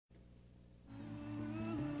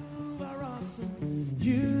awesome.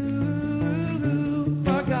 You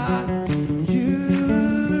are God.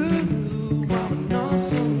 You are an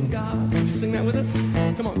awesome God. Would you sing that with us?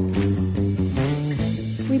 Come on.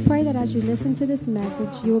 We pray that as you listen to this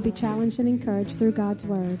message, you will be challenged and encouraged through God's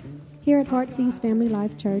Word. Here at Heartsease Family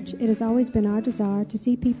Life Church, it has always been our desire to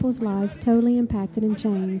see people's lives totally impacted and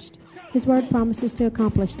changed. His Word promises to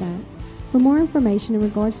accomplish that. For more information in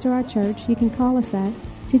regards to our church, you can call us at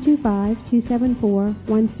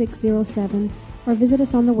 225-274-1607 or visit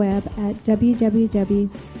us on the web at www.hflc.us.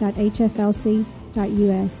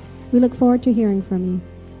 We look forward to hearing from you.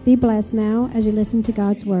 Be blessed now as you listen to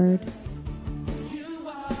God's Word.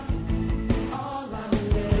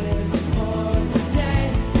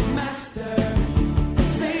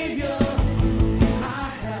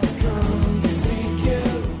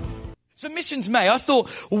 So Missions May, I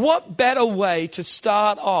thought, what better way to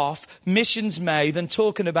start off Missions May than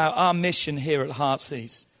talking about our mission here at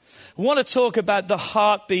Heartsease? I want to talk about the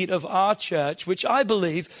heartbeat of our church, which I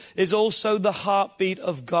believe is also the heartbeat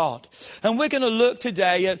of God. And we're going to look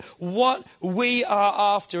today at what we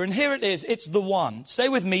are after. And here it is, it's the one. Say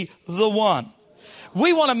with me, the one.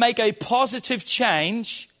 We want to make a positive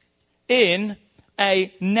change in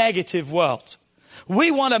a negative world.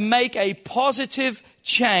 We want to make a positive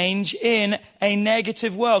change in a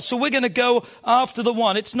negative world. So we're going to go after the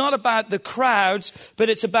one. It's not about the crowds, but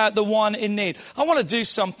it's about the one in need. I want to do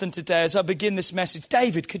something today as I begin this message.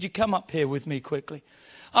 David, could you come up here with me quickly?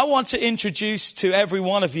 I want to introduce to every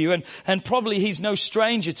one of you, and probably he's no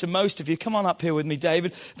stranger to most of you. Come on up here with me,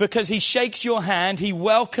 David, because he shakes your hand. He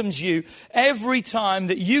welcomes you every time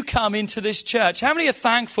that you come into this church. How many are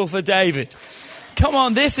thankful for David? Come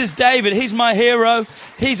on, this is David. He's my hero.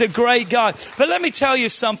 He's a great guy. But let me tell you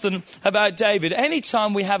something about David.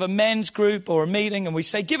 Anytime we have a men's group or a meeting and we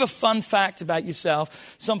say, give a fun fact about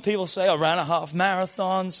yourself. Some people say, I ran a half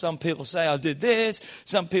marathon. Some people say, I did this.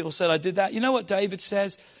 Some people said, I did that. You know what David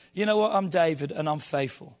says? You know what? I'm David and I'm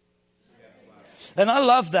faithful. And I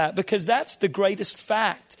love that because that's the greatest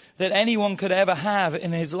fact that anyone could ever have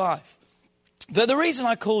in his life. But the reason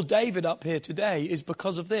I called David up here today is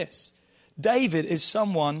because of this. David is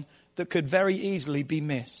someone that could very easily be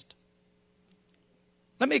missed.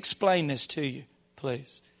 Let me explain this to you,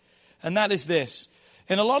 please. And that is this.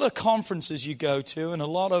 In a lot of conferences you go to and a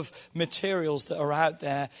lot of materials that are out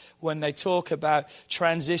there when they talk about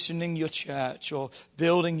transitioning your church or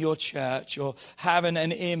building your church or having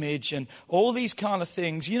an image and all these kind of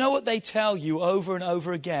things, you know what they tell you over and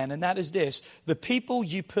over again? And that is this. The people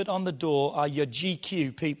you put on the door are your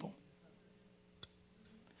GQ people.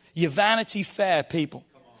 Your Vanity Fair people.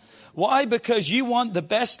 Why? Because you want the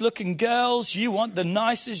best looking girls. You want the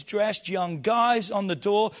nicest dressed young guys on the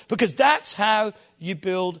door. Because that's how you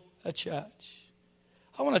build a church.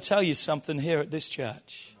 I want to tell you something here at this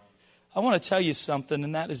church. I want to tell you something,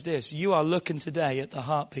 and that is this. You are looking today at the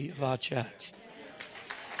heartbeat of our church.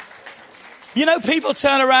 You know, people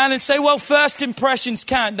turn around and say, well, first impressions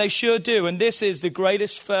count. They sure do. And this is the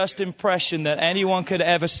greatest first impression that anyone could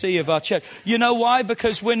ever see of our church. You know why?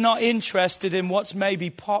 Because we're not interested in what's maybe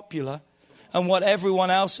popular and what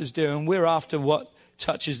everyone else is doing. We're after what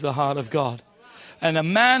touches the heart of God. And a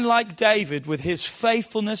man like David, with his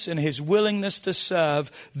faithfulness and his willingness to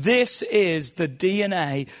serve, this is the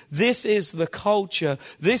DNA. This is the culture.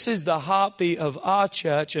 This is the heartbeat of our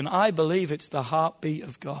church. And I believe it's the heartbeat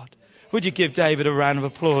of God. Would you give David a round of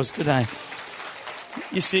applause today?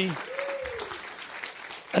 You see,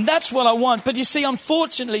 and that's what I want. But you see,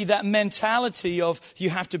 unfortunately, that mentality of you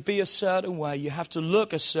have to be a certain way, you have to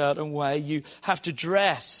look a certain way, you have to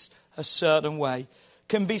dress a certain way,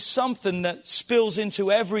 can be something that spills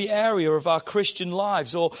into every area of our Christian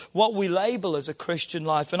lives or what we label as a Christian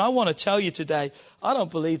life. And I want to tell you today, I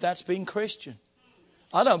don't believe that's been Christian.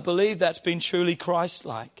 I don't believe that's been truly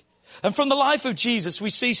Christ-like. And from the life of Jesus, we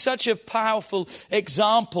see such a powerful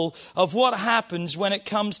example of what happens when it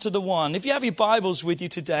comes to the one. If you have your Bibles with you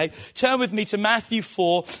today, turn with me to Matthew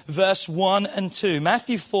 4, verse 1 and 2.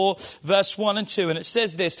 Matthew 4, verse 1 and 2. And it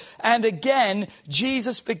says this, and again,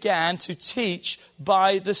 Jesus began to teach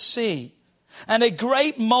by the sea. And a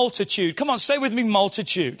great multitude, come on, say with me,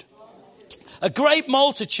 multitude. A great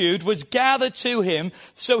multitude was gathered to him,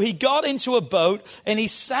 so he got into a boat and he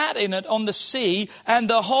sat in it on the sea, and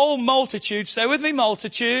the whole multitude, say with me,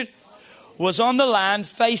 multitude, was on the land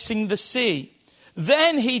facing the sea.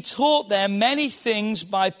 Then he taught them many things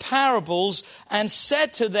by parables and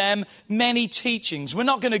said to them many teachings. We're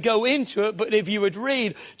not going to go into it, but if you would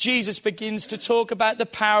read, Jesus begins to talk about the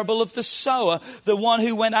parable of the sower, the one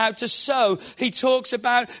who went out to sow. He talks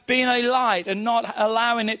about being a light and not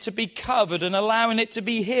allowing it to be covered and allowing it to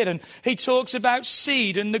be hidden. He talks about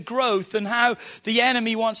seed and the growth and how the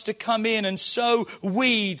enemy wants to come in and sow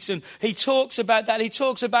weeds. And he talks about that. He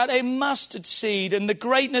talks about a mustard seed and the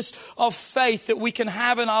greatness of faith that we can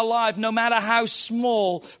have in our life, no matter how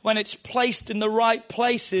small. When it's placed in the right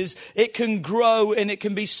places, it can grow and it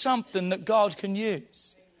can be something that God can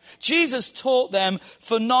use. Jesus taught them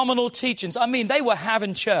phenomenal teachings. I mean, they were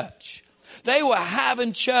having church. They were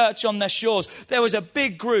having church on their shores. There was a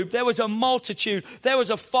big group. There was a multitude. There was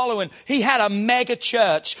a following. He had a mega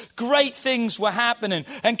church. Great things were happening.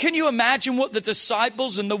 And can you imagine what the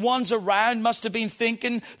disciples and the ones around must have been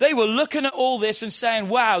thinking? They were looking at all this and saying,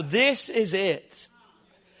 wow, this is it.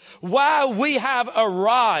 Wow, we have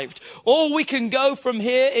arrived. All we can go from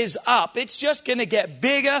here is up. It's just going to get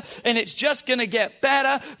bigger and it's just going to get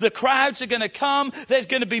better. The crowds are going to come. There's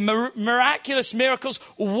going to be miraculous miracles.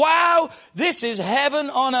 Wow, this is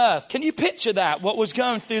heaven on earth. Can you picture that, what was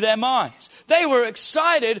going through their minds? They were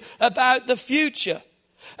excited about the future.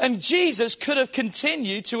 And Jesus could have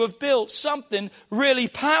continued to have built something really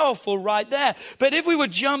powerful right there. But if we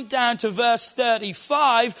would jump down to verse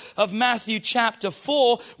 35 of Matthew chapter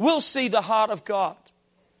 4, we'll see the heart of God.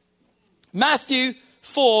 Matthew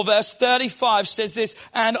 4 verse 35 says this,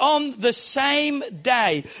 and on the same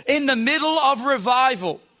day, in the middle of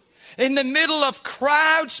revival, in the middle of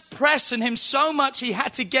crowds pressing him so much he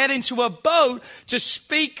had to get into a boat to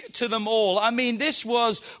speak to them all. I mean, this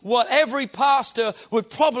was what every pastor would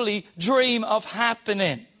probably dream of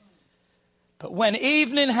happening. But when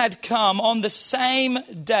evening had come on the same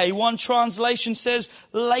day, one translation says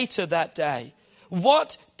later that day,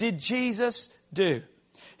 what did Jesus do?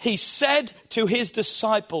 He said to his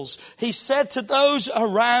disciples, he said to those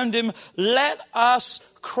around him, let us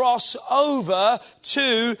cross over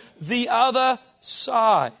to the other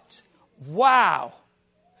side. Wow.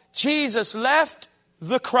 Jesus left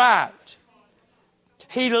the crowd.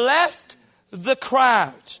 He left the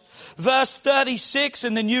crowd. Verse 36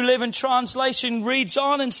 in the New Living Translation reads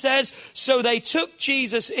on and says, so they took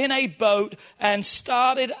Jesus in a boat and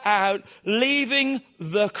started out, leaving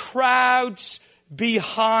the crowds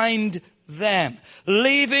behind them.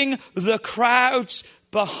 Leaving the crowds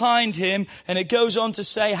behind him. And it goes on to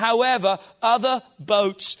say, however, other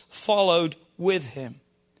boats followed with him.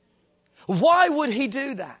 Why would he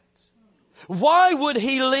do that? Why would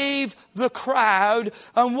he leave the crowd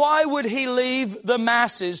and why would he leave the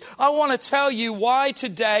masses? I want to tell you why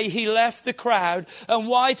today he left the crowd and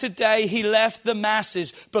why today he left the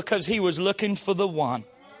masses. Because he was looking for the one.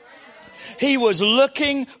 He was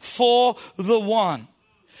looking for the one.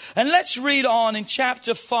 And let's read on in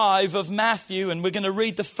chapter 5 of Matthew, and we're going to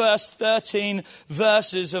read the first 13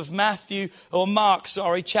 verses of Mark,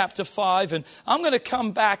 chapter 5. And I'm going to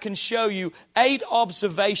come back and show you 8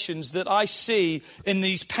 observations that I see in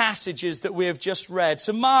these passages that we have just read.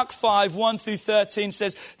 So Mark 5, 1 through 13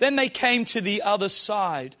 says, then they came to the other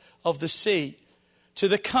side of the sea, to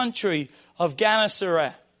the country of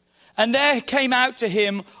Gennesaret. And there came out to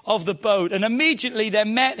him of the boat, and immediately there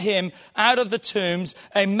met him out of the tombs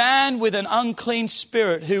a man with an unclean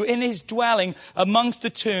spirit, who in his dwelling amongst the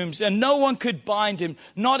tombs, and no one could bind him,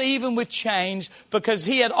 not even with chains, because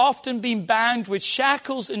he had often been bound with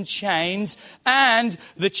shackles and chains, and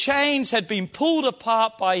the chains had been pulled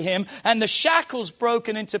apart by him, and the shackles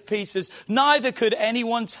broken into pieces. Neither could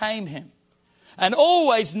anyone tame him. And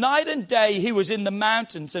always, night and day, he was in the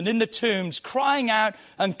mountains and in the tombs, crying out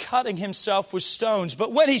and cutting himself with stones.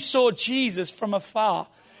 But when he saw Jesus from afar,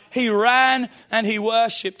 he ran and he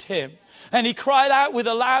worshipped him. And he cried out with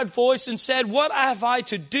a loud voice and said, what have I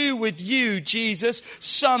to do with you, Jesus,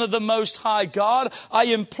 Son of the Most High God? I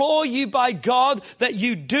implore you by God that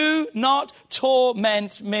you do not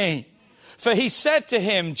torment me. For he said to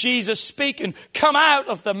him, Jesus speaking, come out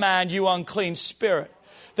of the man, you unclean spirit.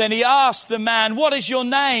 Then he asked the man, what is your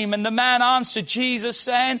name? And the man answered Jesus,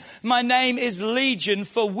 saying, my name is Legion,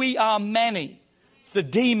 for we are many. It's the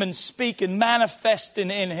demon speaking, manifesting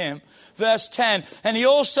in him. Verse 10, and he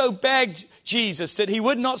also begged Jesus that he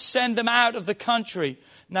would not send them out of the country.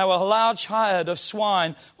 Now a large herd of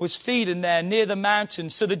swine was feeding there near the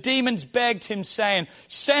mountains. So the demons begged him, saying,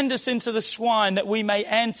 send us into the swine that we may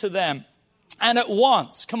enter them. And at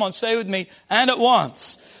once, come on, say with me, and at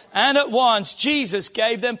once, Jesus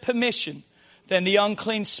gave them permission. Then the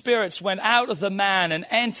unclean spirits went out of the man and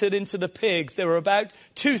entered into the pigs. There were about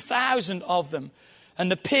 2,000 of them.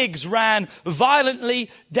 and the pigs ran violently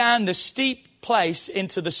down the steep place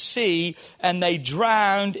into the sea, and they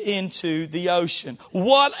drowned into the ocean.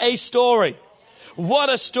 What a story. What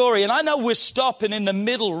a story. And I know we're stopping in the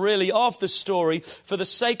middle really of the story for the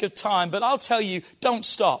sake of time, but I'll tell you, don't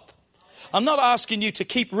stop. I'm not asking you to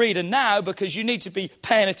keep reading now because you need to be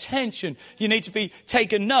paying attention. You need to be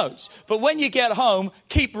taking notes. But when you get home,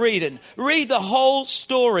 keep reading. Read the whole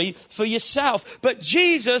story for yourself. But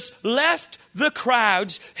Jesus left the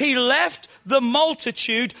crowds. He left the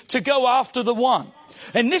multitude to go after the one.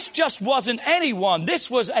 And this just wasn't anyone. This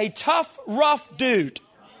was a tough, rough dude.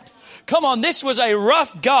 Come on, this was a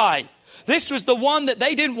rough guy. This was the one that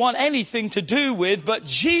they didn't want anything to do with, but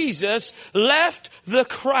Jesus left the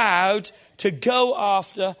crowd to go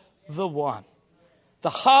after the one. The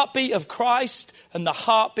heartbeat of Christ and the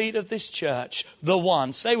heartbeat of this church, the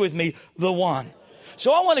one. Say with me, the one.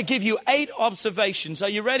 So I want to give you 8 observations. Are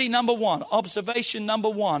you ready? Number 1. Observation number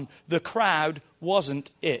 1. The crowd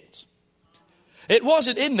wasn't it. It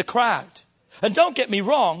wasn't in the crowd. And don't get me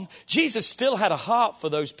wrong, Jesus still had a heart for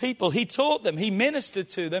those people. He taught them, he ministered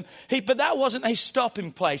to them, but that wasn't a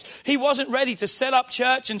stopping place. He wasn't ready to set up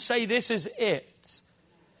church and say, this is it.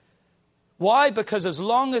 Why? Because as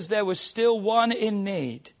long as there was still one in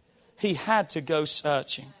need, he had to go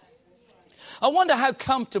searching. I wonder how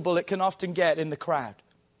comfortable it can often get in the crowd.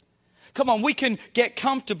 Come on, we can get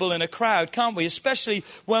comfortable in a crowd, can't we? Especially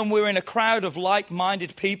when we're in a crowd of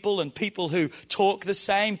like-minded people and people who talk the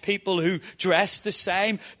same, people who dress the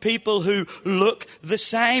same, people who look the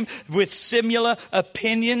same with similar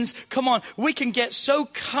opinions. Come on, we can get so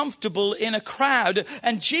comfortable in a crowd.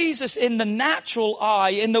 And Jesus, in the natural eye,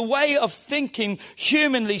 in the way of thinking,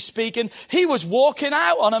 humanly speaking, he was walking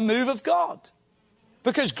out on a move of God.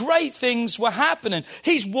 Because great things were happening.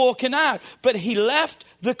 He's walking out. But he left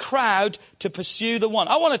the crowd to pursue the one.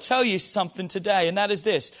 I want to tell you something today, and that is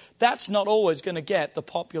this. That's not always going to get the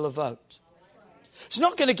popular vote. It's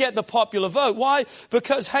not going to get the popular vote. Why?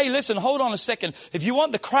 Because, hey, listen, hold on a second. If you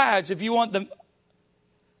want the crowds, if you want them...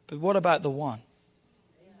 But what about the one?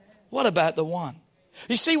 What about the one?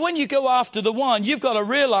 You see, when you go after the one, you've got to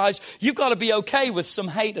realize you've got to be okay with some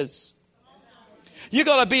haters. You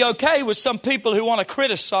got to be okay with some people who want to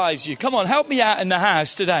criticize you. Come on, help me out in the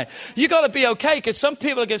house today. You got to be okay because some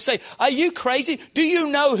people are going to say, are you crazy? Do you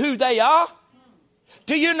know who they are?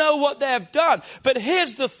 Do you know what they have done? But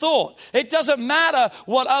here's the thought. It doesn't matter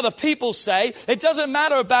what other people say. It doesn't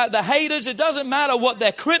matter about the haters. It doesn't matter what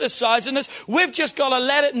they're criticizing us. We've just got to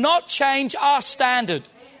let it not change our standard.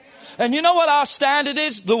 And you know what our standard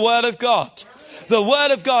is? The Word of God. The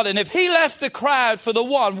Word of God. And if he left the crowd for the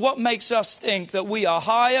one, what makes us think that we are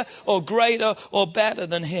higher or greater or better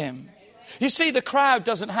than him? You see, the crowd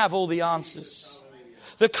doesn't have all the answers.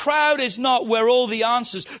 The crowd is not where all the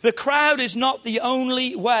answers. The crowd is not the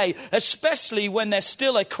only way, especially when there's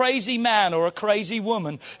still a crazy man or a crazy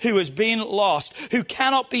woman who has been lost, who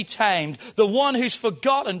cannot be tamed, the one who's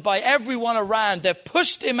forgotten by everyone around. They've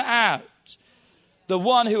pushed him out. The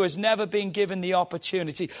one who has never been given the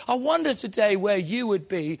opportunity. I wonder today where you would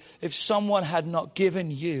be if someone had not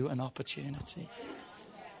given you an opportunity.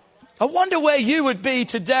 I wonder where you would be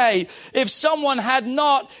today if someone had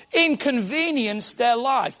not inconvenienced their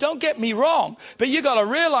life. Don't get me wrong, but you got to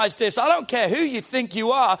realize this. I don't care who you think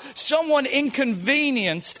you are. Someone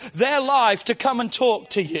inconvenienced their life to come and talk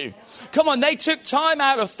to you. Come on, they took time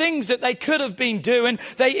out of things that they could have been doing.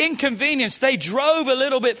 They inconvenienced. They drove a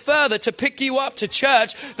little bit further to pick you up to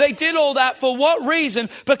church. They did all that for what reason?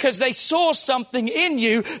 Because they saw something in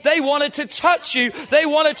you. They wanted to touch you. They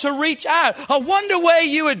wanted to reach out. I wonder where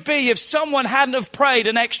you would be if someone hadn't have prayed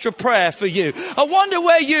an extra prayer for you. I wonder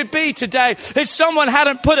where you'd be today if someone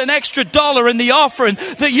hadn't put an extra $1 in the offering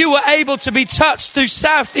that you were able to be touched through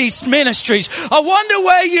Southeast Ministries. I wonder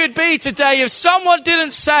where you'd be today if someone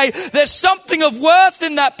didn't say, there's something of worth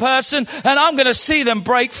in that person and I'm going to see them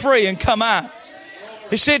break free and come out.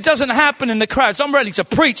 You see, it doesn't happen in the crowds. I'm ready to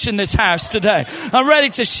preach in this house today. I'm ready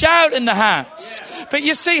to shout in the house. But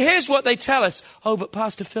you see, here's what they tell us. Oh, but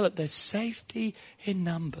Pastor Philip, there's safety in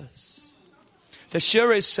numbers. There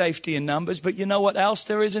sure is safety in numbers, but you know what else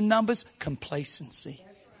there is in numbers? Complacency.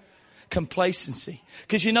 Complacency.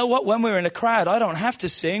 Because you know what? When we're in a crowd, I don't have to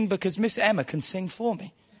sing because Miss Emma can sing for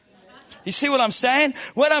me. You see what I'm saying?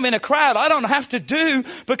 When I'm in a crowd, I don't have to do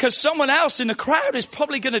because someone else in the crowd is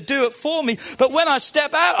probably going to do it for me. But when I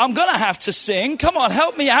step out, I'm going to have to sing. Come on,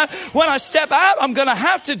 help me out. When I step out, I'm going to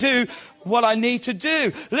have to do what I need to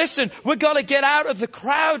do. Listen, we've got to get out of the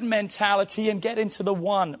crowd mentality and get into the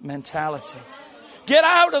one mentality. Get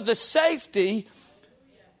out of the safety,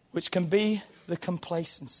 which can be the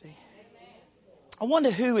complacency. I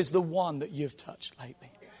wonder who is the one that you've touched lately.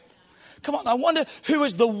 Come on, I wonder who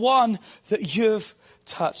is the one that you've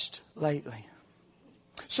touched lately.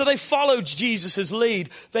 So they followed Jesus' lead.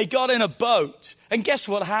 They got in a boat. And guess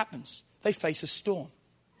what happens? They face a storm.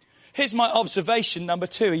 Here's my observation number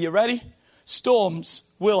 2. Are you ready? Storms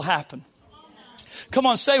will happen. Come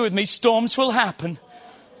on, say with me, storms will happen.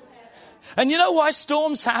 And you know why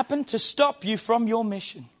storms happen? To stop you from your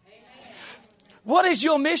mission. What is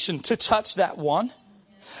your mission? To touch that one.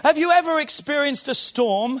 Have you ever experienced a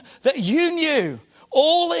storm that you knew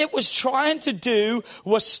all it was trying to do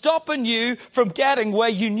was stopping you from getting where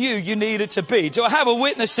you knew you needed to be? Do I have a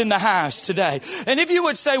witness in the house today? And if you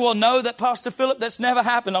would say, well, no, that Pastor Philip, that's never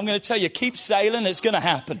happened. I'm going to tell you, keep sailing. It's going to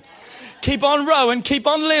happen. Keep on rowing, keep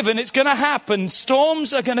on living. It's going to happen.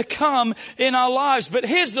 Storms are going to come in our lives. But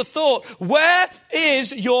here's the thought. Where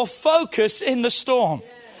is your focus in the storm?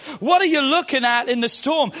 What are you looking at in the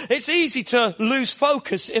storm? It's easy to lose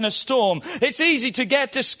focus in a storm. It's easy to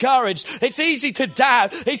get discouraged. It's easy to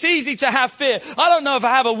doubt. It's easy to have fear. I don't know if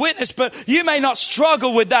I have a witness, but you may not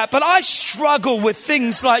struggle with that. But I struggle with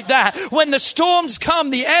things like that. When the storms come,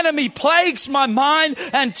 the enemy plagues my mind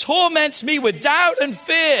and torments me with doubt and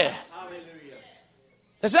fear.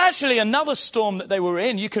 There's actually another storm that they were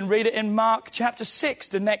in. You can read it in Mark chapter 6,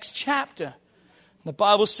 the next chapter. The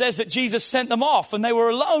Bible says that Jesus sent them off and they were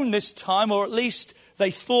alone this time, or at least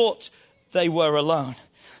they thought they were alone.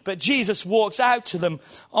 But Jesus walks out to them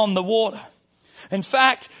on the water. In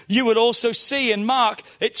fact, you would also see in Mark,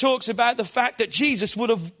 it talks about the fact that Jesus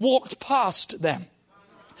would have walked past them.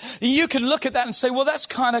 You can look at that and say, well, that's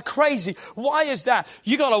kind of crazy. Why is that?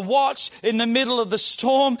 You got to watch in the middle of the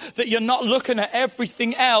storm that you're not looking at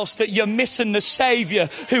everything else, that you're missing the Savior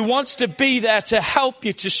who wants to be there to help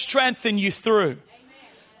you, to strengthen you through.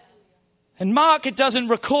 In Mark, it doesn't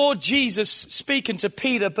record Jesus speaking to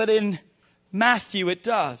Peter, but in Matthew it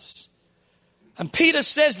does. And Peter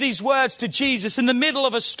says these words to Jesus in the middle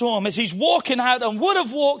of a storm as he's walking out and would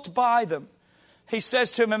have walked by them. He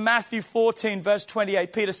says to him in Matthew 14, verse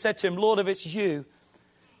 28, Peter said to him, Lord, if it's you,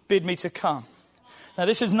 bid me to come. Now,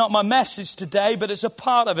 this is not my message today, but it's a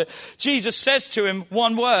part of it. Jesus says to him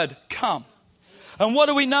one word, come. And what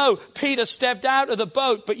do we know? Peter stepped out of the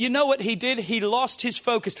boat, but you know what he did? He lost his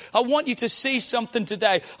focus. I want you to see something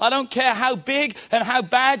today. I don't care how big and how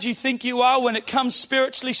bad you think you are when it comes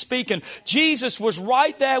spiritually speaking. Jesus was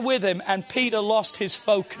right there with him, and Peter lost his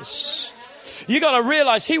focus. You got to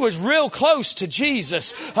realize he was real close to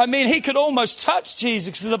Jesus. I mean, he could almost touch Jesus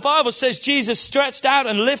because the Bible says Jesus stretched out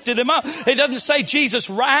and lifted him up. It doesn't say Jesus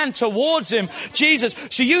ran towards him.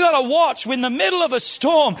 So you got to watch when the middle of a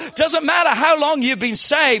storm, doesn't matter how long you've been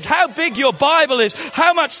saved, how big your Bible is,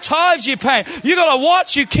 how much tithes you pay. You got to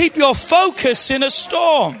watch you keep your focus in a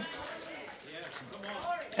storm.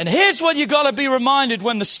 And here's what you got to be reminded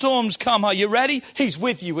when the storms come. Are you ready? He's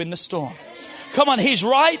with you in the storm. Come on, he's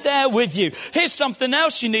right there with you. Here's something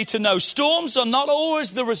else you need to know. Storms are not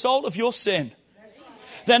always the result of your sin.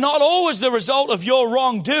 They're not always the result of your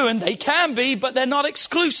wrongdoing. They can be, but they're not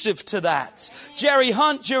exclusive to that. Jerry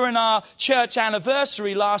Hunt, during our church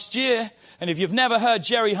anniversary last year, and if you've never heard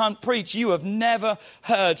Jerry Hunt preach, you have never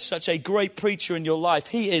heard such a great preacher in your life.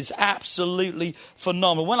 He is absolutely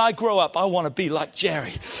phenomenal. When I grow up, I want to be like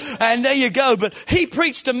Jerry. And there you go. But he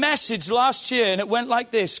preached a message last year, and it went like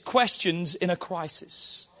this: questions in a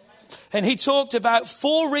crisis. And he talked about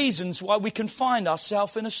 4 reasons why we can find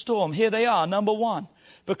ourselves in a storm. Here they are. Number 1,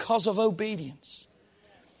 because of obedience.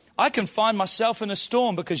 I can find myself in a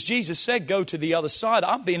storm because Jesus said, go to the other side.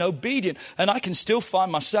 I'm being obedient and I can still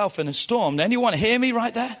find myself in a storm. Anyone hear me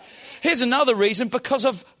right there? Here's another reason: because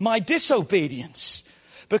of my disobedience.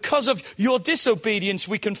 Because of your disobedience,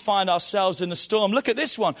 we can find ourselves in a storm. Look at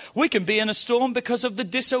this one. We can be in a storm because of the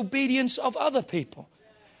disobedience of other people.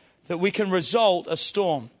 That we can result a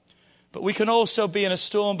storm. But we can also be in a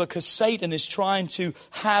storm because Satan is trying to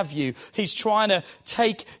have you. He's trying to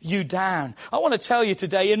take you down. I want to tell you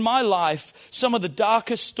today, in my life, some of the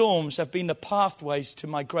darkest storms have been the pathways to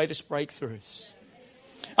my greatest breakthroughs.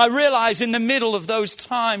 I realize in the middle of those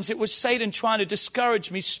times, it was Satan trying to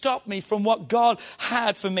discourage me, stop me from what God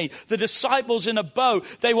had for me. The disciples in a boat,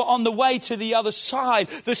 they were on the way to the other side.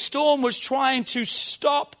 The storm was trying to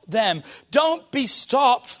stop them. Don't be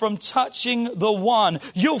stopped from touching the one.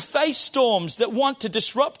 You'll face storms that want to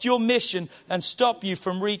disrupt your mission and stop you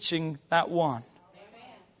from reaching that one.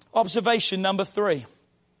 Amen. Observation number 3.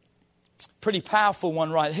 Pretty powerful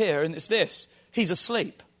one right here, and it's this: he's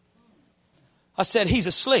asleep. I said, he's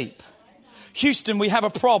asleep. Houston, we have a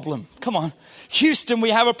problem. Come on. Houston, we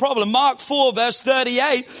have a problem. Mark 4, verse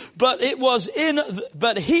 38. But he was in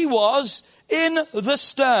the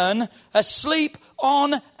stern, asleep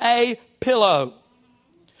on a pillow.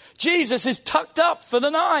 Jesus is tucked up for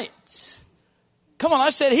the night. Come on,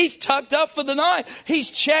 I said he's tucked up for the night.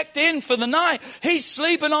 He's checked in for the night. He's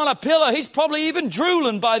sleeping on a pillow. He's probably even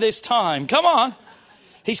drooling by this time. Come on.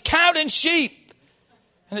 He's counting sheep.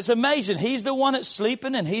 And it's amazing. He's the one that's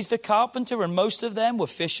sleeping and he's the carpenter and most of them were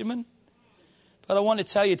fishermen. But I want to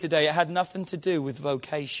tell you today, it had nothing to do with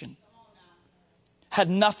vocation.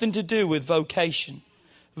 Had nothing to do with vocation.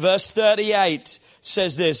 Verse 38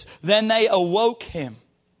 says this, then they awoke him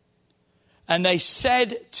and they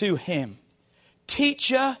said to him,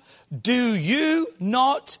 Teacher, do you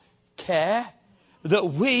not care that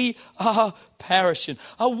we are perishing?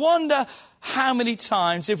 I wonder how many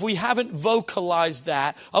times, if we haven't vocalized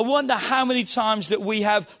that, I wonder how many times that we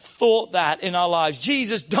have thought that in our lives.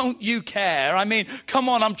 Jesus, don't you care? I mean, come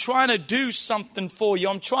on, I'm trying to do something for you.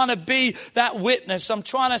 I'm trying to be that witness. I'm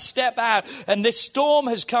trying to step out and this storm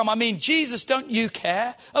has come. I mean, Jesus, don't you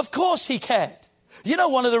care? Of course he cared. You know,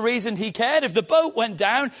 one of the reasons he cared, if the boat went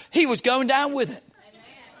down, he was going down with it.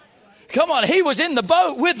 Come on, he was in the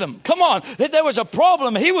boat with them. Come on, if there was a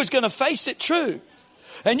problem, he was going to face it true.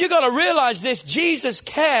 And you got to realize this, Jesus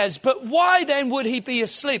cares, but why then would he be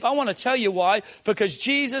asleep? I want to tell you why, because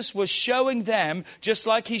Jesus was showing them, just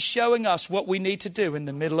like he's showing us, what we need to do in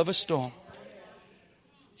the middle of a storm.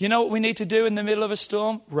 You know what we need to do in the middle of a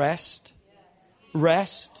storm? Rest.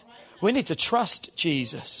 Rest. We need to trust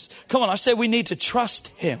Jesus. Come on, I said we need to trust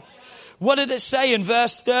him. What did it say in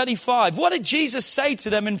verse 35? What did Jesus say to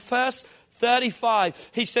them in verse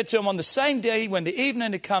 35? He said to them on the same day when the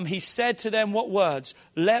evening had come, he said to them what words?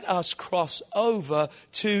 Let us cross over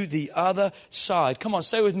to the other side. Come on,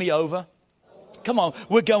 say with me, over. Come on,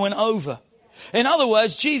 we're going over. In other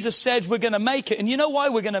words, Jesus said we're going to make it. And you know why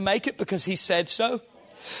we're going to make it? Because he said so.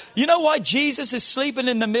 You know why Jesus is sleeping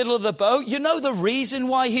in the middle of the boat? You know the reason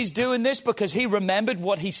why he's doing this? Because he remembered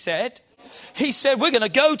what he said. He said, we're going to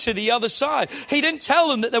go to the other side. He didn't tell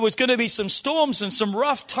them that there was going to be some storms and some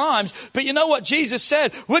rough times. But you know what Jesus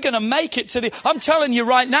said? We're going to make it to I'm telling you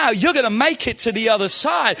right now, you're going to make it to the other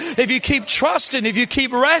side. If you keep trusting, if you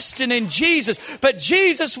keep resting in Jesus. But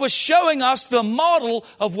Jesus was showing us the model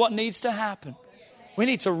of what needs to happen. We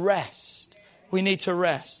need to rest. We need to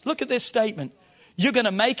rest. Look at this statement. You're going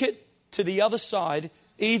to make it to the other side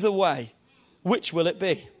either way. Which will it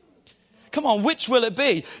be? Come on, which will it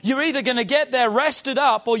be? You're either going to get there rested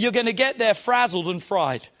up or you're going to get there frazzled and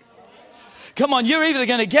fried. Come on, you're either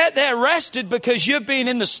going to get there rested because you've been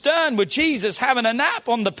in the stern with Jesus having a nap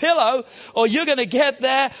on the pillow, or you're going to get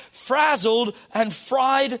there frazzled and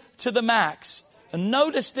fried to the max. And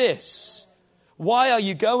notice this. Why are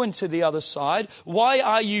you going to the other side? Why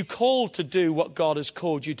are you called to do what God has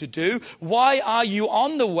called you to do? Why are you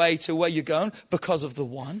on the way to where you're going? Because of the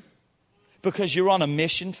one. Because you're on a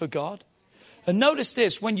mission for God. And notice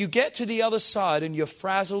this, when you get to the other side and you're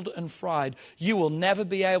frazzled and fried, you will never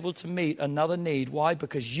be able to meet another need. Why?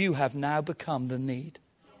 Because you have now become the need.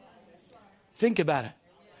 Think about it.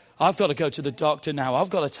 I've got to go to the doctor now.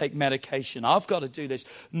 I've got to take medication. I've got to do this.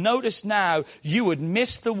 Notice now, you would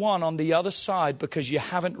miss the one on the other side because you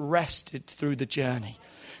haven't rested through the journey.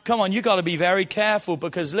 Come on, you got to be very careful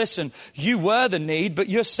because listen, you were the need, but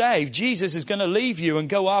you're saved. Jesus is going to leave you and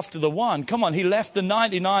go after the one. Come on, he left the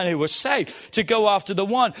 99 who were saved to go after the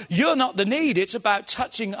one. You're not the need. It's about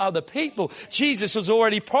touching other people. Jesus has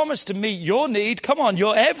already promised to meet your need. Come on,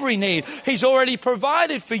 your every need. He's already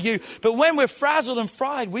provided for you. But when we're frazzled and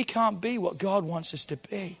fried, we can't be what God wants us to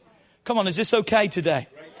be. Come on, is this okay today?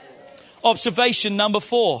 Observation number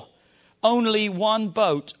 4. Only one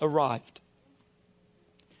boat arrived.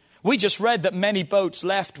 We just read that many boats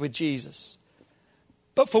left with Jesus.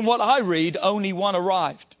 But from what I read, only one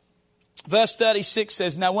arrived. Verse 36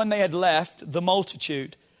 says, now when they had left the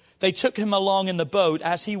multitude, they took him along in the boat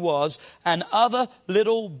as he was, and other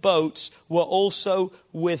little boats were also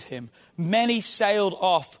with him. Many sailed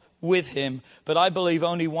off with him, but I believe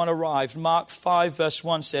only one arrived. Mark 5 verse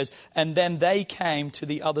 1 says, and then they came to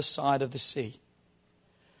the other side of the sea.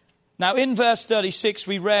 Now in verse 36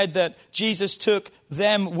 we read that Jesus took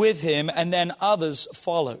them with him and then others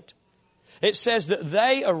followed. It says that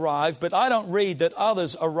they arrived, but I don't read that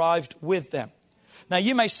others arrived with them. Now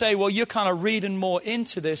you may say, well, you're kind of reading more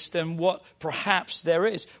into this than what perhaps there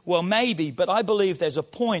is. Well, maybe, but I believe there's a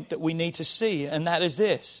point that we need to see, and that is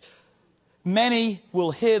this. Many will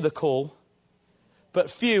hear the call, but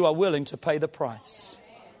few are willing to pay the price.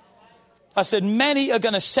 I said many are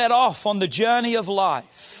going to set off on the journey of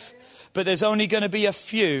life. But there's only going to be a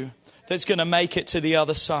few that's going to make it to the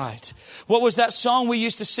other side. What was that song we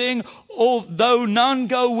used to sing? Although none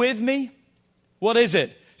go with me. What is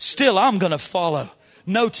it? Still I'm going to follow.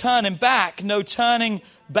 no turning back, no turning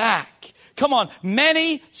back. Come on,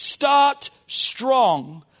 many start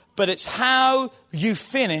strong, but it's how you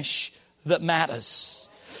finish that matters.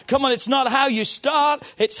 Come on, it's not how you start,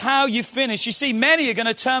 it's how you finish. You see, many are going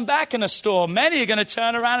to turn back in a storm. Many are going to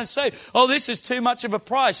turn around and say, oh, this is too much of a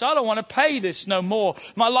price. I don't want to pay this no more.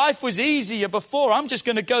 My life was easier before. I'm just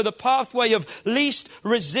going to go the pathway of least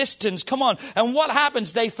resistance. Come on. And what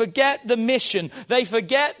happens? They forget the mission. They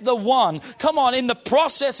forget the one. Come on, in the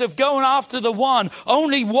process of going after the one,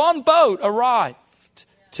 only one boat arrived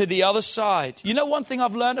to the other side. You know, one thing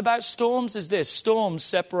I've learned about storms is this: storms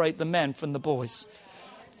separate the men from the boys.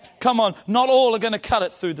 Come on, not all are going to cut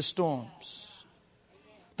it through the storms.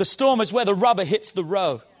 The storm is where the rubber hits the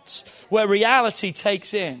road, where reality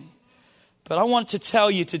takes in. But I want to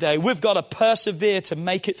tell you today, we've got to persevere to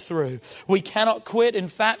make it through. We cannot quit. In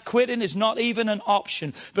fact, quitting is not even an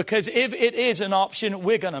option, because if it is an option,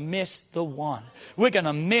 we're going to miss the one. We're going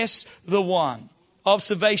to miss the one.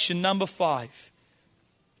 Observation number 5.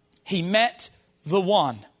 He met the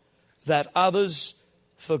one that others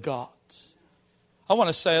forgot. I want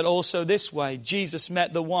to say it also this way. Jesus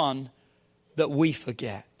met the one that we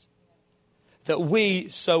forget, that we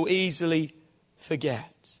so easily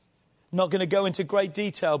forget. I'm not going to go into great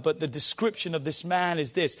detail, but the description of this man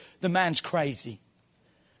is this: the man's crazy.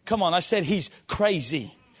 Come on, I said he's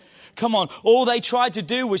crazy. Come on, all they tried to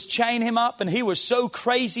do was chain him up, and he was so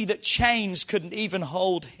crazy that chains couldn't even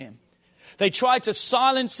hold him. They tried to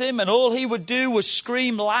silence him, and all he would do was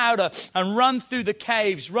scream louder and run through the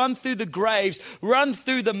caves, run through the graves, run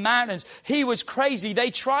through the mountains. He was crazy. They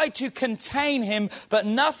tried to contain him, but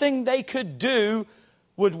nothing they could do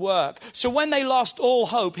would work. So when they lost all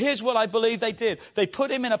hope, here's what I believe they did. They put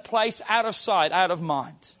him in a place out of sight, out of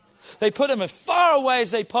mind. They put him as far away as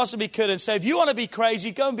they possibly could and say, if you want to be crazy,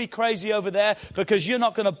 go and be crazy over there, because you're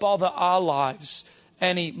not going to bother our lives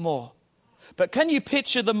anymore. But can you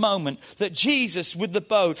picture the moment that Jesus with the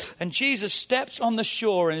boat, and Jesus steps on the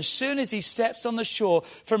shore, and as soon as he steps on the shore,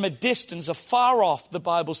 from a distance, afar off, the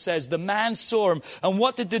Bible says, the man saw him. And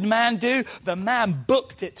what did the man do? The man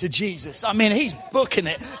booked it to Jesus. I mean, he's booking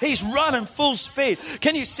it. He's running full speed.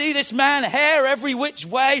 Can you see this man? Hair every which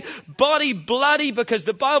way, body bloody, because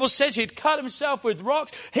the Bible says he'd cut himself with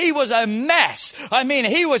rocks. He was a mess. I mean,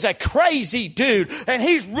 he was a crazy dude, and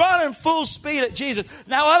he's running full speed at Jesus.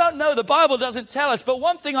 Now, I don't know, the Bible doesn't tell us, but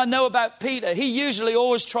one thing I know about Peter, he usually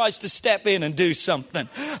always tries to step in and do something.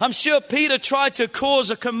 I'm sure Peter tried to cause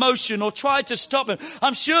a commotion or tried to stop him.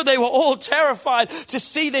 I'm sure they were all terrified to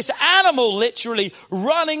see this animal literally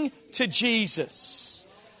running to Jesus.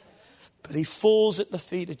 But he falls at the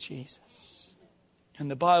feet of Jesus. And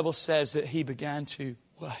the Bible says that he began to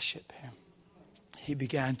worship him. He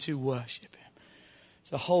began to worship him.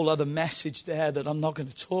 There's a whole other message there that I'm not going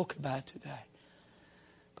to talk about today.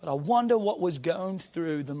 But I wonder what was going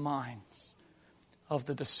through the minds of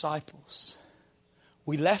the disciples.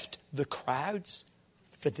 We left the crowds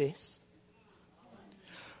for this.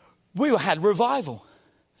 We had revival.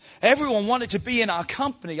 Everyone wanted to be in our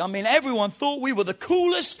company. I mean, everyone thought we were the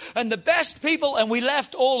coolest and the best people, and we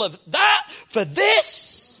left all of that for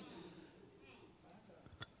this.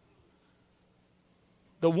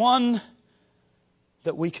 The one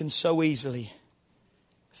that we can so easily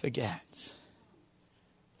forget.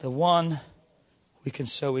 The one we can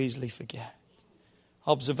so easily forget.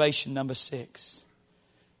 Observation number 6.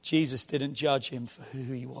 Jesus didn't judge him for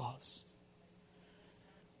who he was.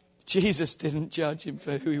 Jesus didn't judge him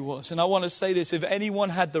for who he was. And I want to say this: if anyone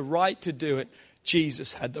had the right to do it,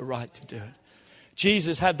 Jesus had the right to do it.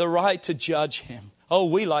 Jesus had the right to judge him. Oh,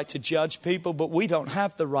 we like to judge people, but we don't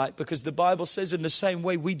have the right, because the Bible says in the same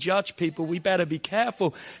way we judge people, we better be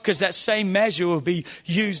careful, because that same measure will be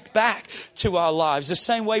used back to our lives. The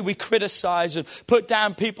same way we criticize and put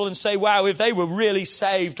down people and say, wow, if they were really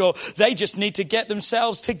saved, or they just need to get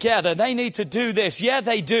themselves together. They need to do this. Yeah,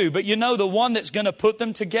 they do. But you know, the one that's going to put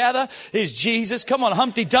them together is Jesus. Come on,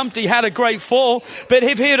 Humpty Dumpty had a great fall, but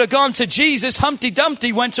if he had gone to Jesus, Humpty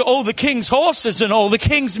Dumpty went to all the king's horses and all the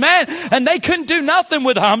king's men, and they couldn't do nothing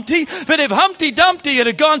with Humpty. But if Humpty Dumpty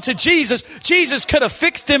had gone to Jesus, Jesus could have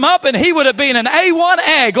fixed him up, and he would have been an A1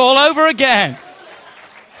 egg all over again.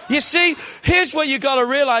 You see, here's what you got to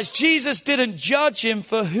realize. Jesus didn't judge him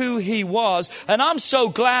for who he was. And I'm so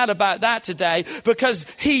glad about that today, because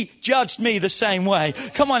he judged me the same way.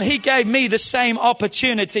 Come on, he gave me the same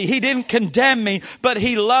opportunity. He didn't condemn me, but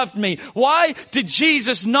he loved me. Why did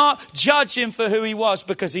Jesus not judge him for who he was?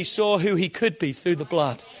 Because he saw who he could be through the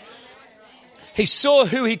blood. He saw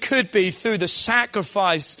who he could be through the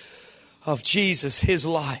sacrifice of Jesus, his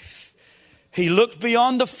life. He looked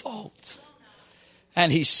beyond the fault.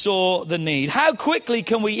 and he saw the need. How quickly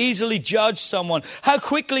can we easily judge someone? How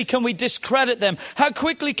quickly can we discredit them? How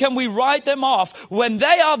quickly can we write them off when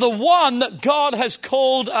they are the one that God has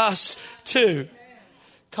called us to?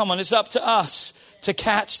 Come on, it's up to us to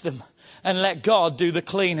catch them and let God do the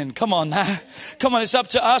cleaning. Come on now. Come on, it's up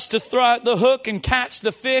to us to throw out the hook and catch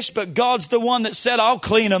the fish, but God's the one that said, I'll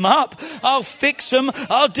clean them up. I'll fix them.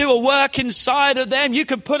 I'll do a work inside of them. You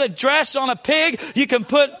can put a dress on a pig. You can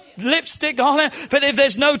put lipstick on it, but if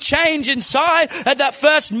there's no change inside, at that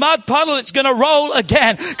first mud puddle, it's going to roll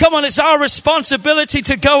again. Come on, it's our responsibility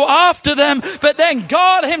to go after them, but then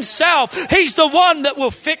God himself, he's the one that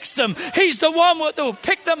will fix them. He's the one that will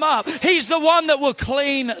pick them up. He's the one that will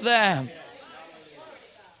clean them.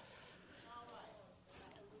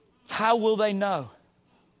 How will they know?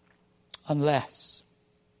 Unless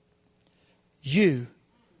you,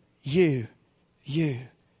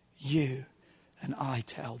 and I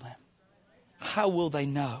tell them. How will they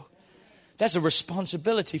know? There's a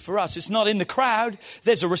responsibility for us. It's not in the crowd.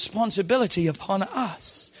 There's a responsibility upon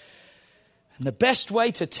us. And the best way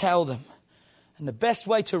to tell them and the best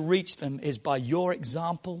way to reach them is by your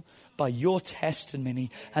example, by your testimony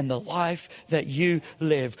and the life that you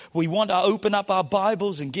live. We want to open up our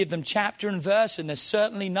Bibles and give them chapter and verse, and there's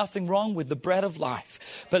certainly nothing wrong with the bread of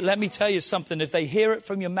life. But let me tell you something, if they hear it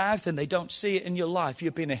from your mouth and they don't see it in your life,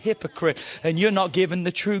 you've been a hypocrite and you're not given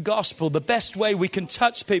the true gospel. The best way we can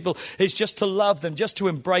touch people is just to love them, just to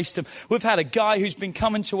embrace them. We've had a guy who's been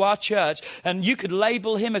coming to our church, and you could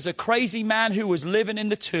label him as a crazy man who was living in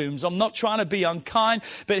the tombs. I'm not trying to be unkind,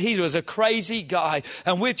 but he was a crazy guy,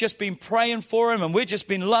 and we've just been praying for him, and we've just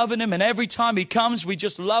been loving him, and every time he comes we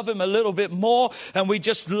just love him a little bit more, and we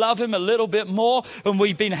just love him a little bit more, and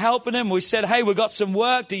we've been helping him. We said, hey, we've got some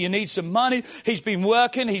work, do you need some money? He's been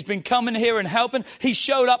working, he's been coming here and helping. He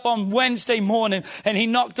showed up on Wednesday morning and he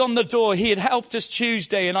knocked on the door. He had helped us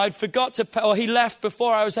Tuesday, and I forgot to pay, or he left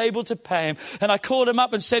before I was able to pay him, and I called him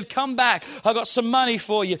up and said, come back, I got some money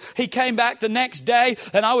for you. He came back the next day,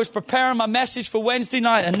 and I was preparing my message for Wednesday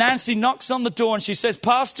night, and Nancy knocks on the door and she says,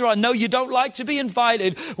 Pastor, I know you don't like to be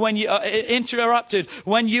invited when you are interrupted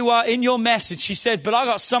when you are in your message. She said, but I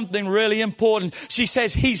got something really important. She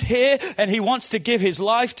says, he's here and he wants to give his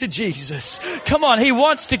life to Jesus. Come on, he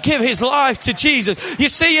wants to give his life to Jesus. You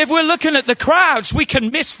see, if we're looking at the crowds, we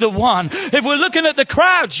can miss the one. If we're looking at the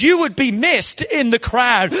crowds, you would be missed in the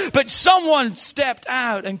crowd, but someone stepped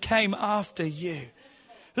out and came after you.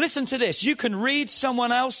 Listen to this. You can read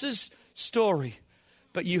someone else's story,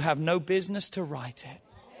 but you have no business to write it.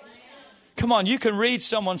 Come on, you can read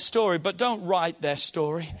someone's story, but don't write their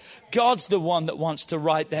story. God's the one that wants to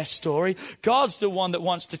write their story. God's the one that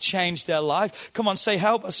wants to change their life. Come on, say,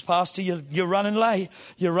 help us, Pastor. You're running late.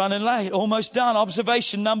 You're running late. Almost done.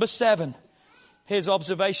 Observation number 7. Here's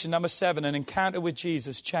observation number 7. An encounter with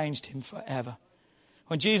Jesus changed him forever.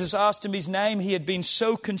 When Jesus asked him his name, he had been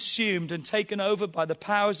so consumed and taken over by the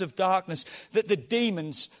powers of darkness that the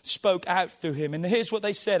demons spoke out through him. And here's what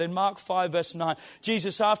they said in Mark 5 verse 9.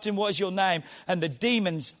 Jesus asked him, what is your name? And the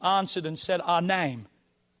demons answered and said, our name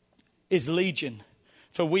is Legion,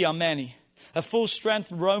 for we are many. A full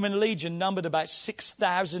strength Roman legion numbered about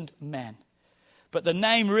 6,000 men. But the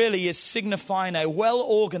name really is signifying a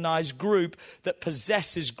well-organized group that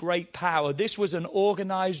possesses great power. This was an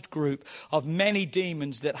organized group of many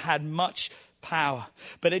demons that had much power.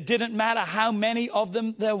 But it didn't matter how many of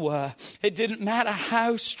them there were. It didn't matter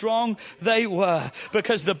how strong they were,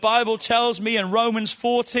 because the Bible tells me in Romans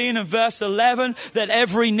 14 and verse 11 that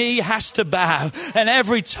every knee has to bow and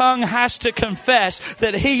every tongue has to confess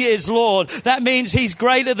that he is Lord. That means he's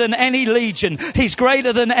greater than any legion. He's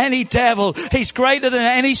greater than any devil. He's greater than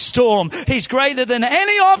any storm. He's greater than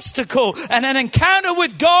any obstacle. And an encounter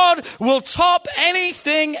with God will top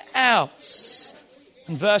anything else.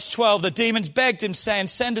 In verse 12, the demons begged him, saying,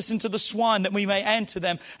 send us into the swine that we may enter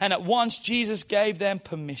them. And at once Jesus gave them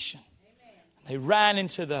permission. They ran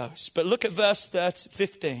into those. But look at verse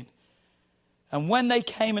 15. And when they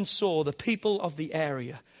came and saw, the people of the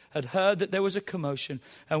area had heard that there was a commotion.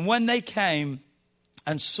 And when they came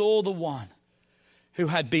and saw the one who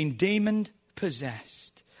had been demon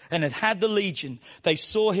possessed and had had the legion, they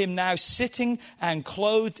saw him now sitting and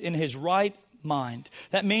clothed in his right mind.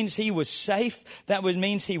 That means he was safe. That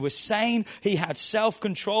means he was sane. He had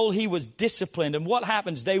self-control. He was disciplined. And what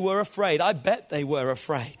happens? They were afraid. I bet they were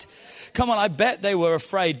afraid. Come on, I bet they were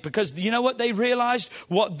afraid, because you know what they realized?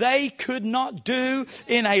 What they could not do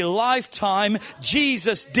in a lifetime,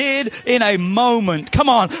 Jesus did in a moment. Come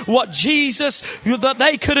on, what that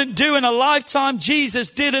they couldn't do in a lifetime, Jesus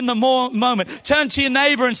did in the moment. Turn to your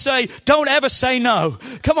neighbor and say, don't ever say no.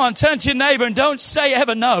 Come on, turn to your neighbor and don't say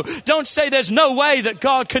ever no. Don't say there's There's no way that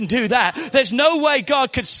God can do that. There's no way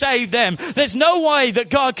God could save them. There's no way that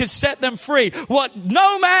God could set them free. What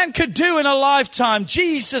no man could do in a lifetime,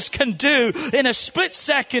 Jesus can do in a split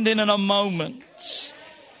second, in a moment.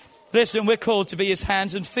 Listen, we're called to be his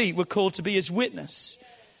hands and feet. We're called to be his witness.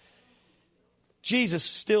 Jesus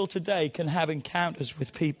still today can have encounters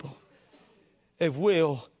with people if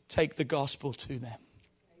we'll take the gospel to them.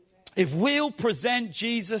 If we'll present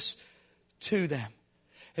Jesus to them.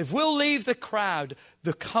 If we'll leave the crowd,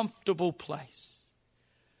 the comfortable place,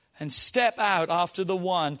 and step out after the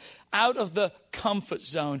one, out of the comfort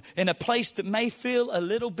zone, in a place that may feel a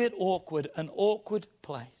little bit awkward, an awkward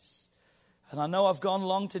place. And I know I've gone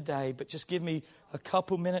long today, but just give me a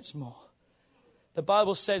couple minutes more. The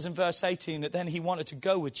Bible says in verse 18 that then he wanted to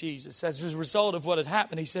go with Jesus. As a result of what had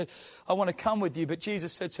happened, he said, I want to come with you. But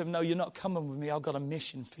Jesus said to him, no, you're not coming with me. I've got a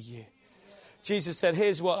mission for you. Jesus said,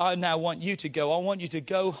 here's what I now want you to go. I want you to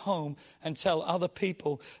go home and tell other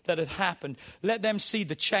people that it happened. Let them see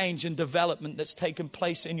the change and development that's taken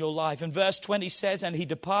place in your life. And verse 20 says, and he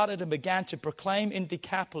departed and began to proclaim in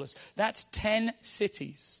Decapolis. That's 10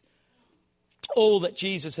 cities. All that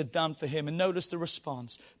Jesus had done for him. And notice the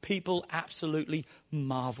response. People absolutely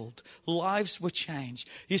marveled. Lives were changed.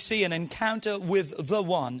 You see, an encounter with the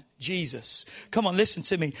one, Jesus. Come on, listen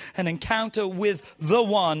to me. An encounter with the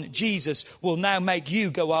one, Jesus, will now make you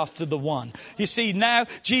go after the one. You see, now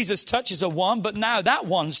Jesus touches a one, but now that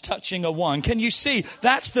one's touching a one. Can you see?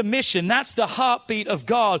 That's the mission. That's the heartbeat of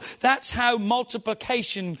God. That's how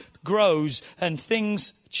multiplication grows and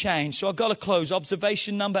things change. So I've got to close.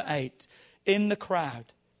 Observation number 8. In the crowd,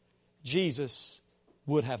 Jesus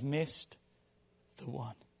would have missed the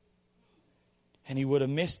one. And he would have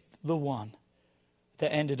missed the one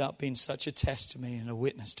that ended up being such a testimony and a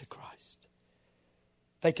witness to Christ.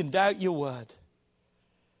 They can doubt your word.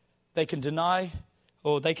 They can deny,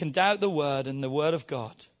 or they can doubt the word and the word of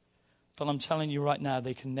God. But I'm telling you right now,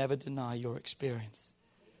 they can never deny your experience.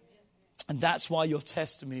 And that's why your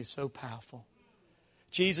testimony is so powerful.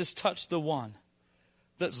 Jesus touched the one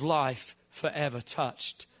that's life forever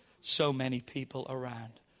touched so many people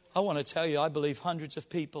around. I want to tell you, I believe hundreds of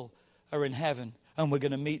people are in heaven and we're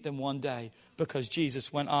going to meet them one day because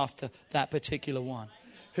Jesus went after that particular one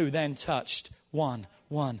who then touched one,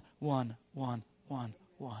 who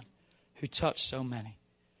touched so many.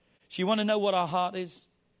 So you want to know what our heart is?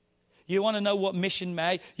 You want to know what mission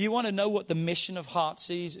may? You want to know what the mission of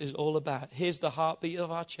Heartsease is all about? Here's the heartbeat of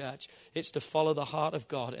our church. It's to follow the heart of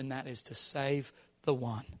God, and that is to save the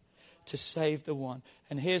one. To save the one.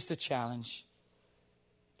 And here's the challenge.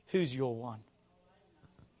 Who's your one?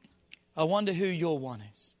 I wonder who your one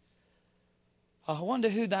is. I wonder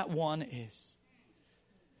who that one is.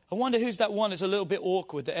 I wonder who's that one that's a little bit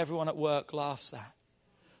awkward that everyone at work laughs at.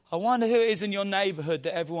 I wonder who it is in your neighborhood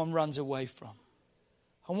that everyone runs away from.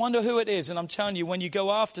 I wonder who it is. And I'm telling you, when you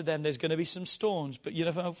go after them, there's going to be some storms. But you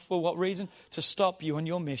know for what reason? To stop you and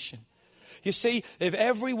your mission. You see, if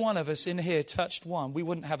every one of us in here touched one, we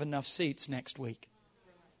wouldn't have enough seats next week.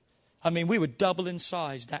 I mean, we would double in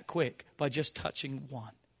size that quick by just touching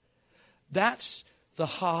one. That's the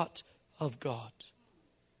heart of God.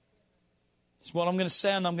 It's what I'm going to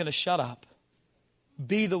say, and I'm going to shut up.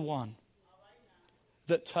 Be the one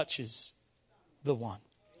that touches the one.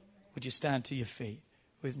 Would you stand to your feet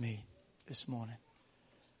with me this morning?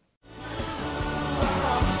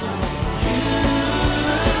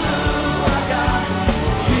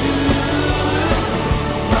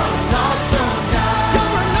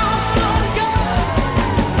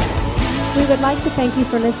 We would like to thank you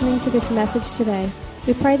for listening to this message today.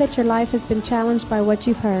 We pray that your life has been challenged by what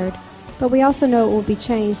you've heard, but we also know it will be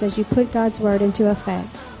changed as you put God's Word into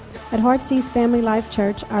effect. At Heartsease Family Life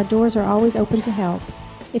Church, our doors are always open to help.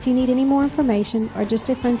 If you need any more information or just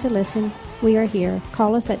a friend to listen, we are here.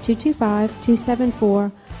 Call us at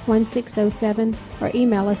 225-274-1607 or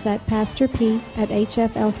email us at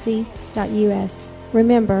pastorp@hflc.us.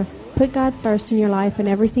 Remember, put God first in your life and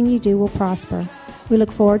everything you do will prosper. We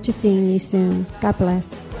look forward to seeing you soon. God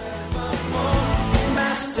bless.